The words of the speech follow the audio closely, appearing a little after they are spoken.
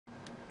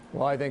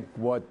Well, I think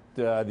what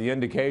the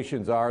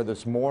indications are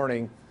this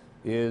morning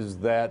is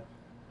that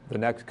the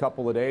next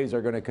couple of days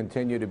are going to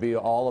continue to be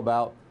all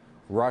about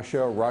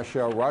Russia,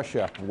 Russia,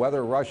 Russia.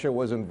 Whether Russia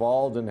was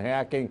involved in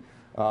hacking,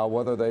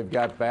 whether they've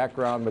got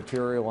background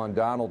material on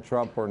Donald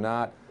Trump or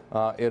not,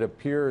 it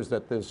appears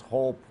that this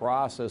whole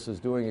process is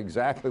doing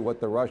exactly what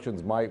the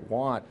Russians might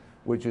want,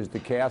 which is to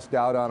cast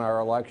doubt on our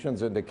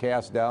elections and to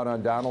cast doubt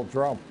on Donald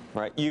Trump.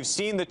 Right. You've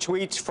seen the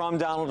tweets from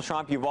Donald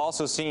Trump. You've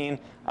also seen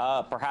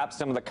perhaps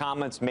some of the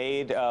comments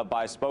made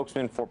by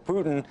spokesmen for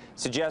Putin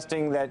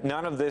suggesting that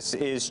none of this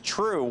is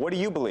true. What do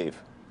you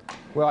believe?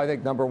 Well, I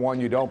think, number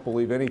one, you don't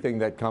believe anything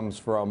that comes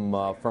from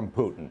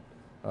Putin.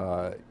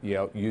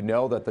 You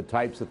know that the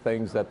types of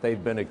things that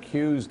they've been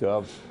accused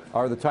of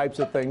are the types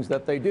of things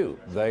that they do.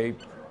 They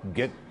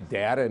get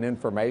data and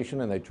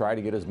information, and they try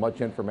to get as much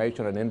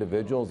information on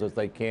individuals as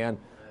they can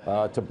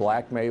to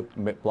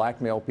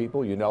blackmail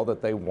people. You know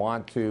that they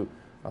want to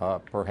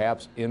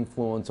perhaps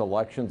influence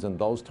elections and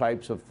those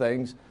types of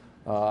things.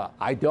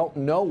 I don't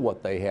know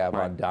what they have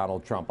on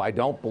Donald Trump. I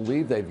don't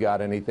believe they've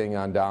got anything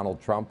on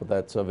Donald Trump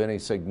that's of any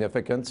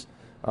significance.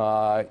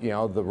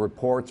 The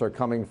reports are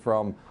coming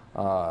from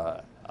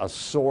a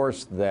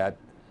source that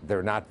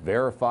they're not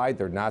verified,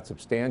 they're not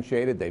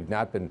substantiated, they've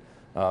not been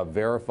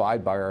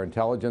verified by our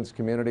intelligence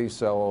community.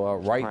 So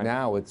right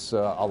now it's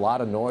a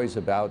lot of noise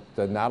about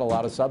not a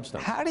lot of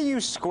substance. How do you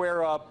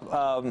square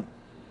up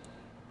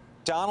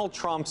Donald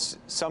Trump's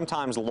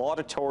sometimes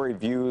laudatory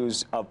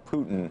views of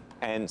Putin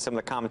and some of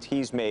the comments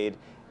he's made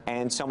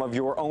and some of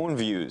your own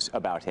views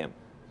about him?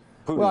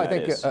 Putin, well, I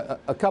think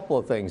a couple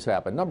of things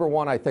happen. Number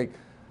one, I think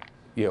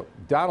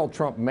Donald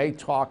Trump may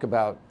talk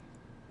about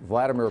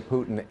Vladimir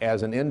Putin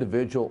as an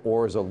individual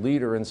or as a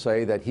leader and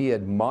say that he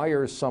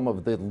admires some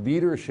of the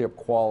leadership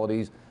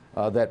qualities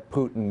that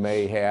Putin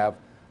may have,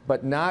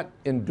 but not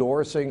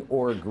endorsing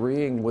or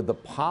agreeing with the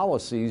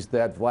policies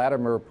that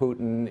Vladimir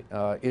Putin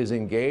is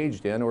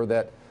engaged in, or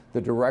that the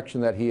direction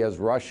that he has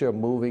Russia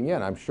moving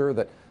in. I'm sure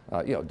that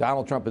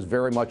Donald Trump is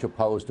very much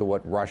opposed to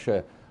what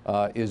Russia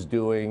is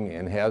doing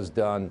and has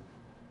done,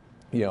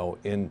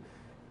 in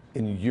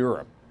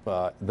Europe,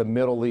 the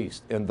Middle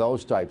East, and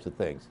those types of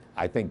things.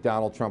 I think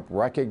Donald Trump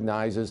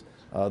recognizes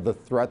the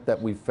threat that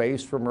we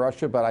face from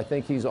Russia, but I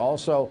think he's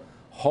also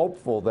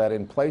hopeful that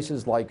in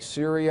places like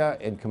Syria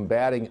and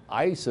combating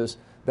ISIS,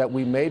 that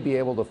we may be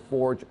able to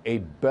forge a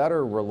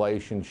better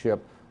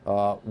relationship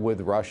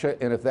with Russia.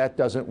 And if that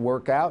doesn't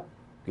work out,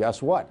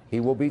 guess what? He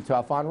will be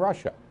tough on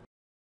Russia.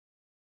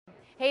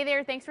 Hey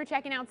there, thanks for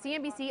checking out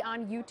CNBC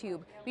on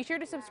YouTube. Be sure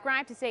to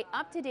subscribe to stay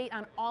up to date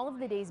on all of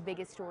the day's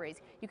biggest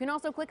stories. You can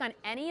also click on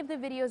any of the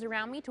videos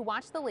around me to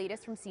watch the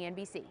latest from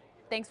CNBC.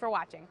 Thanks for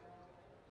watching.